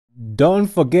Don't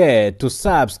forget to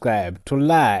subscribe, to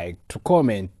like, to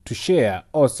comment, to share,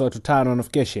 also to turn on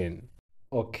notification.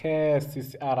 Okay,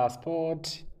 CCR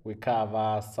Sport, we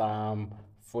cover some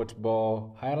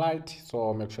football highlight,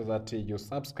 so make sure that you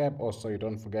subscribe. Also, you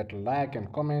don't forget to like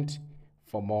and comment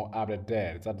for more update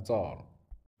there. That's all.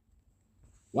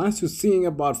 Once you sing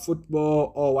about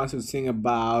football or once you sing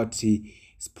about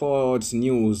sports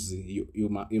news,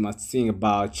 you must sing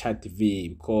about Chat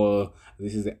TV, because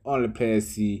this is the only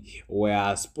place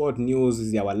where sport news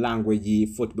is our language,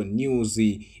 football news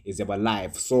is our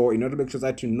life. So in order to make sure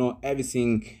that you know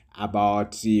everything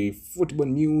about football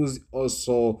news,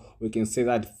 also we can say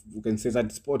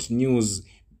that sport news,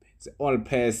 the only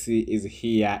place is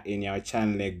here in our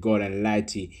channel Golden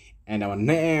Light, and our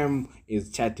name is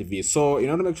Chat TV. So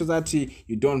in order to make sure that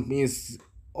you don't miss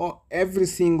every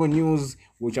single news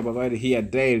which I provide here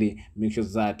daily, make sure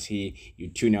that you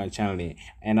tune our channel,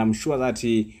 and I'm sure that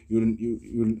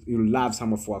you love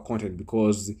some of our content,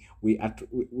 because we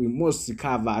mostly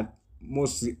cover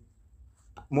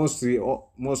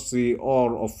mostly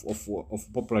all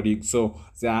of popular league. So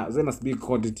there must be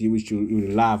quantity which you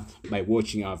love by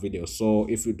watching our videos. So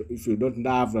if you don't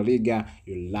love La Liga,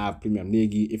 you love Premier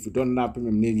League. If you don't love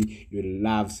Premier League, you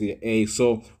love Serie A.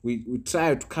 So we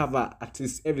try to cover at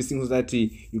least everything so that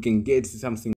you can get something